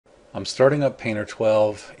I'm starting up Painter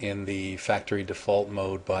 12 in the factory default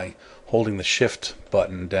mode by holding the shift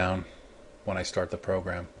button down when I start the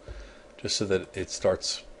program, just so that it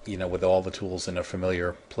starts, with all the tools in a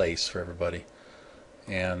familiar place for everybody.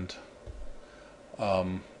 And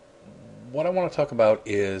what I want to talk about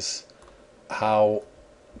is how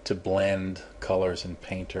to blend colors in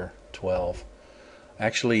Painter 12. I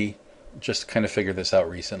actually just kind of figured this out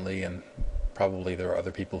recently, and probably there are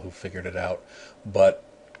other people who figured it out. But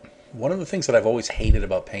one of the things that I've always hated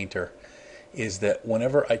about Painter is that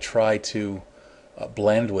whenever I try to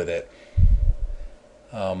blend with it,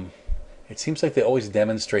 it seems like they always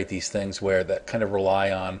demonstrate these things where that kind of rely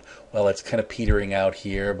on, well, it's kind of petering out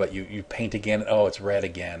here, but you paint again, oh, it's red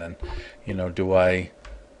again, and do I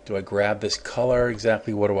grab this color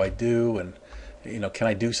exactly? What do I do? And can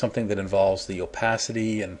I do something that involves the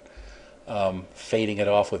opacity and fading it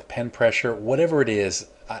off with pen pressure? Whatever it is,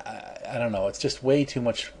 I don't know. It's just way too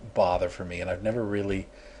much bother for me, and I've never really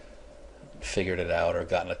figured it out or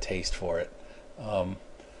gotten a taste for it.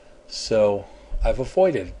 So I've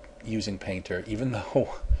avoided using Painter, even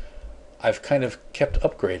though I've kind of kept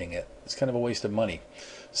upgrading it. It's kind of a waste of money.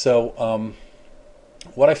 So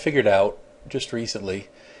what I figured out just recently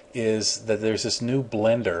is that there's this new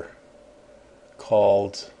blender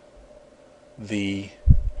called the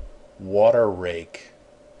Rake,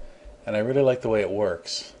 and I really like the way it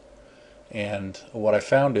works. And what I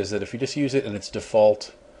found is that if you just use it in its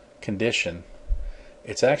default condition,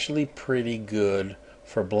 it's actually pretty good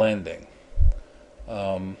for blending.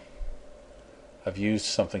 I've used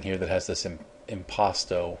something here that has this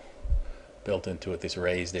impasto built into it, this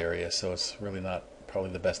raised area, so it's really not probably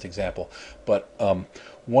the best example. But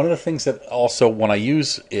one of the things that also, when I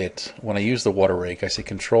use the water rake, I say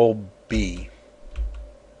Control B,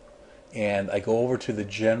 and I go over to the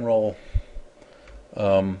general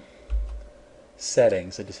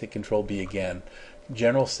settings. I just hit Control B again,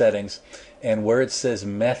 general settings, and where it says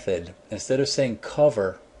method, instead of saying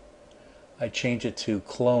cover, I change it to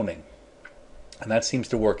cloning. And that seems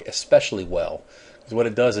to work especially well, because what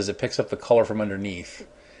it does is it picks up the color from underneath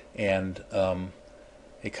and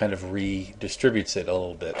it kind of redistributes it a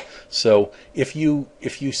little bit. So if you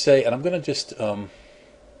say, and I'm going to just I'm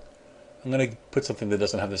going to put something that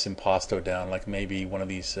doesn't have this impasto down, like maybe one of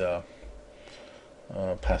these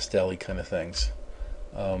pastel-y kind of things.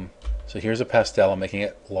 So here's a pastel. I'm making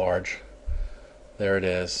it large. There it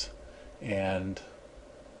is. And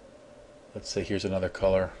let's say here's another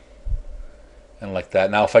color. And like that.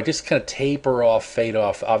 Now, if I just kind of taper off, fade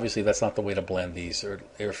off, obviously that's not the way to blend these. Or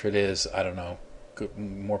if it is, I don't know.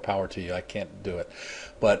 More power to you. I can't do it.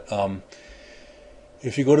 But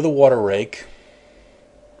if you go to the water rake,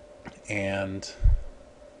 and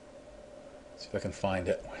see if I can find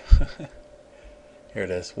it. Here it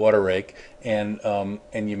is, water rake, and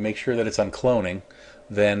you make sure that it's on cloning,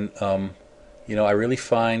 then I really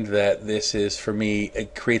find that this is, for me,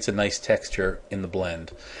 it creates a nice texture in the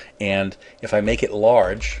blend. And if I make it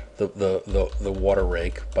large, the water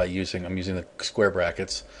rake, I'm using the square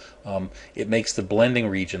brackets, it makes the blending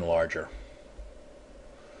region larger.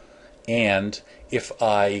 And if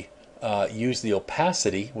I use the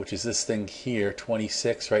opacity, which is this thing here,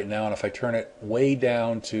 26 right now, and if I turn it way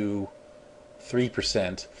down to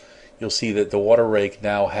 3%, you'll see that the water rake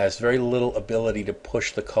now has very little ability to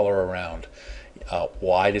push the color around.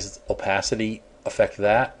 Why does opacity affect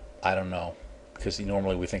that? I don't know, because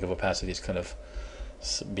normally we think of opacity as kind of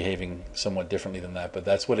behaving somewhat differently than that, but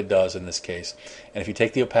that's what it does in this case. And if you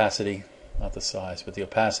take the opacity, not the size, but the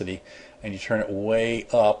opacity, and you turn it way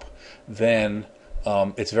up, then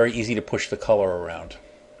it's very easy to push the color around.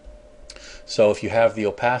 So if you have the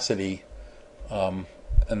opacity and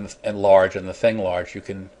large and the thing large, you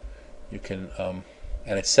can and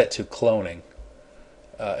it's set to cloning.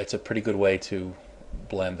 It's a pretty good way to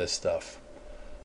blend this stuff.